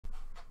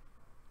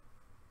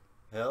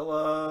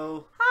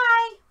Hello.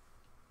 Hi.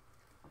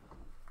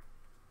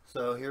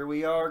 So here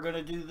we are going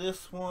to do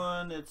this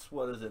one. It's,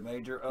 what is it,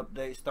 Major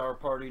Update Star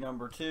Party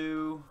number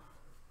 2.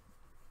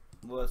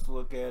 Let's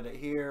look at it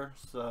here.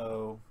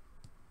 So,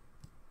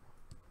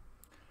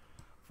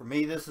 for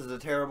me, this is a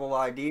terrible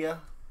idea.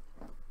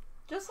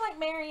 Just like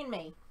Mary and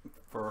me.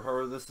 For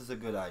her, this is a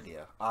good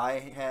idea. I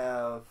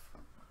have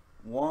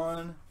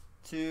 1,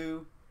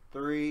 2,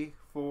 3,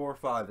 4,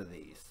 5 of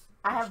these.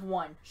 I have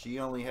one. She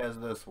only has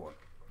this one.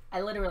 I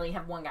literally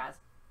have one, guys.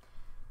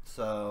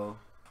 So,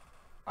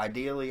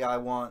 ideally, I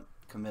want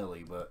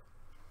Camille, but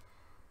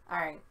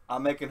alright.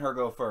 I'm making her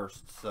go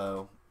first,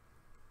 so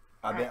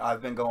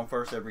I've been going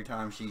first every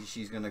time.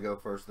 She's gonna go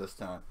first this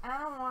time. I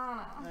don't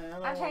wanna.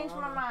 I changed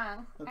my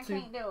mind. I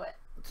can't do it.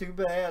 Too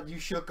bad. You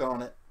shook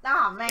on it.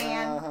 Oh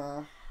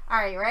man.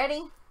 Alright,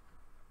 ready?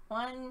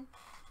 1,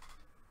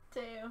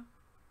 2,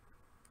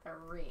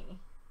 3.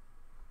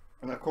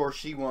 And of course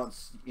she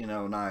wants, you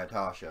know,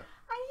 Natasha.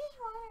 I just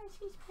want her.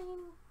 She's pretty.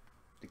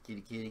 The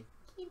kitty kitty.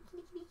 Kitty,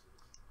 kitty, kitty.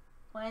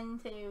 1,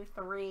 2,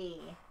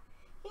 3.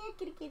 Here,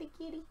 kitty, kitty,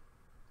 kitty.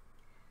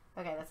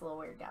 Okay, that's a little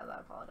weird, guys.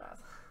 I apologize.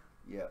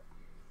 Yeah.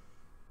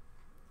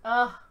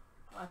 Ugh.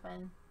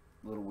 Weapon.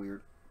 A little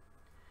weird.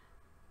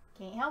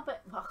 Can't help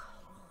it. Ugh.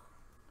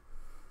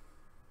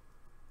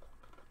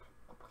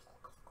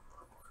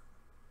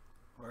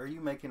 Why are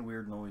you making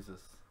weird noises?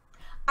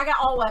 I got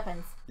all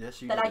weapons.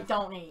 Yes, you that did. I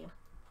don't need.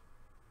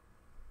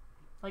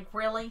 Like,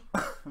 really?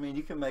 I mean,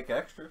 you can make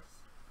extras.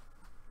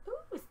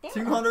 Ooh,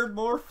 stamina. 200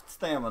 more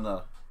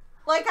stamina.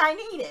 Like I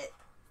need it.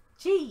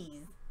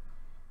 Jeez.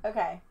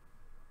 Okay.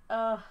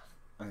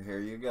 Here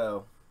you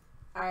go.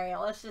 Alright,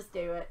 let's just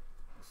do it.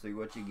 See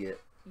what you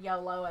get.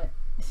 YOLO it.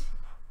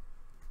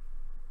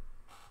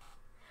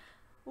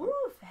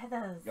 Ooh,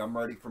 feathers. I'm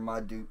ready for my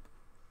dupe.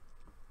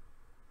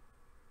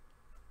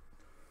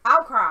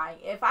 I'll cry.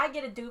 If I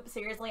get a dupe,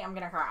 seriously, I'm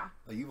gonna cry.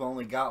 Well, you've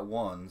only got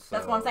one, so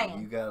that's what I'm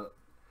saying. You got.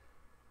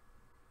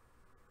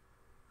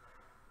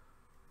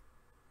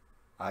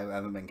 I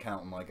haven't been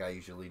counting like I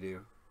usually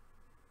do.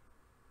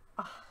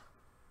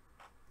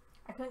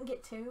 I couldn't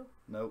get 2.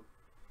 Nope.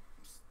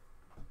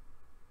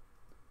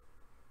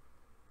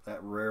 That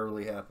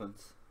rarely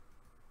happens.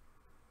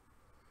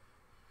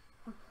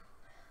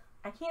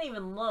 I can't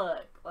even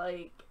look.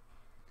 Like,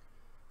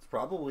 It's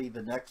probably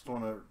the next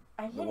one or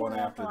the one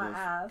after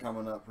this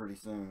coming up pretty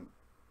soon.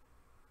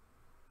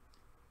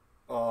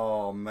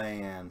 Oh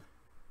man.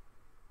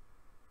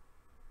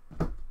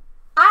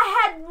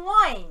 I had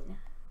 1.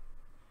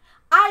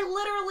 I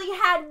literally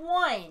had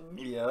 1.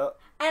 Yep.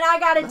 And I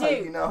got a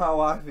dupe. You know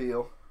how I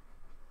feel.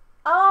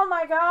 Oh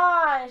my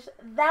gosh.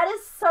 That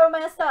is so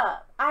messed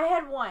up. I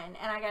had 1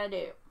 and I got a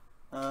dupe.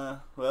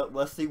 Well,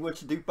 let's see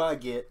which dupe I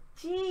get.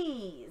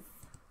 Jeez.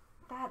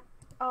 That,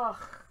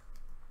 ugh.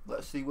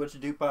 Let's see which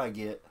dupe I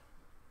get.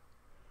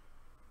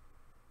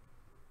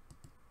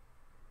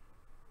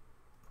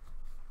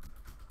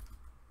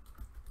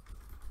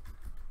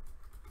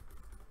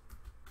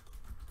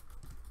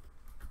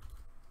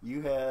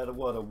 You had,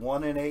 what, a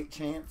 1 in 8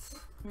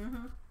 chance?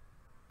 Mm-hmm.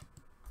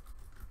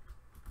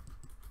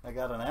 I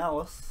got an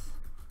Alice.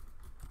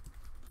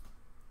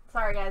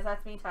 Sorry, guys.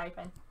 That's me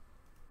typing.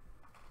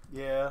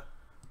 Yeah.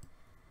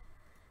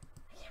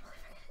 I can't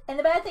believe it. And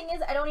the bad thing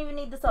is, I don't even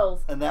need the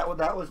souls. And that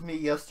was me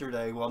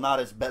yesterday. Well, not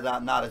as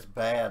bad, not as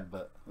bad,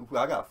 but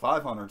I got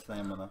 500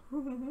 stamina.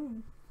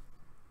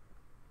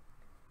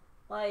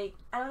 Like,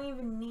 I don't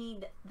even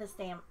need the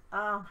stamp.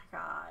 Oh my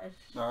gosh.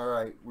 All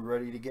right, we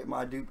ready to get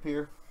my dupe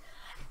here?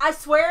 I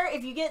swear,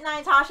 if you get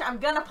Natasha, I'm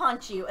gonna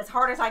punch you as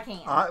hard as I can.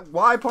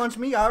 Why punch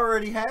me? I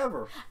already have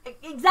her.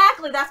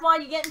 Exactly. That's why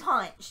you're getting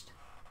punched.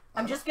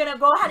 I'm just gonna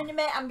go ahead and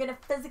admit I'm gonna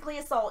physically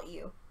assault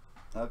you.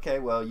 Okay,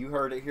 well, you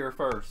heard it here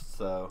first,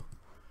 so.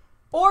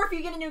 Or if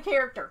you get a new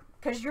character,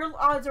 because your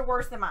odds are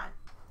worse than mine.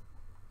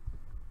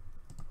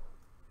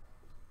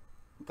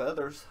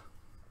 Feathers.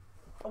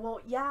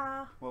 Well,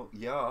 yeah. Well,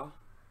 yeah.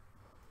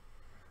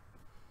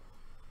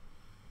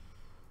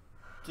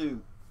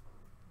 2.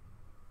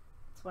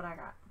 That's what I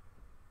got.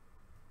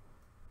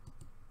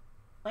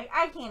 Like,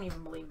 I can't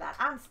even believe that.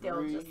 I'm still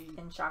 3, just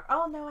in shock.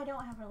 Oh, no, I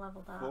don't have her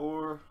leveled up.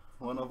 4.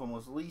 One of them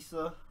was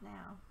Lisa.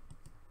 Now.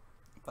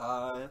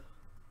 5.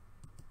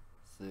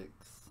 6.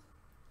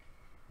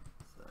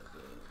 7.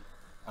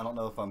 I don't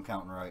know if I'm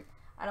counting right.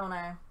 I don't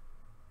know.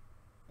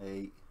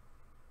 8.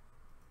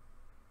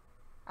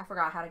 I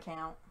forgot how to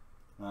count.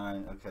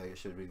 9. Okay, it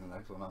should be the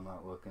next one. I'm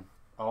not looking.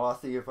 Oh, I'll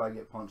see if I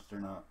get punched or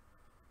not.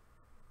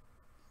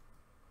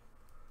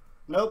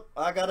 Nope,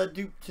 I got a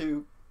dupe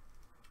 2.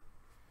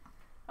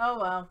 Oh,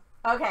 well.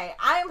 Okay,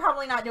 I'm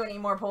probably not doing any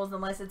more pulls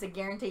unless it's a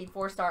guaranteed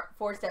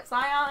 4-step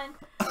Scion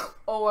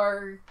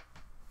or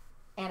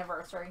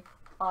anniversary.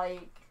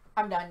 Like,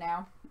 I'm done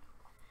now.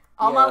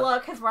 All my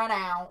luck has run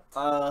out.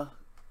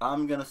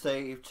 I'm gonna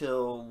save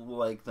till,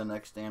 like, the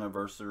next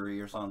anniversary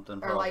or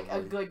something. Or, like,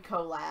 a good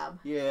collab.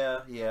 Yeah,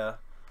 yeah.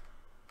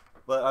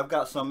 But I've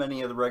got so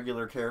many of the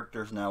regular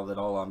characters now that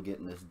all I'm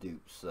getting is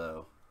dupes,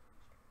 so.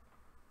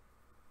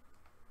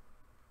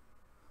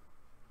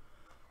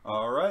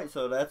 Alright. Alright,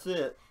 so that's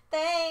it.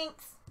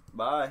 Thanks.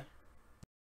 Bye.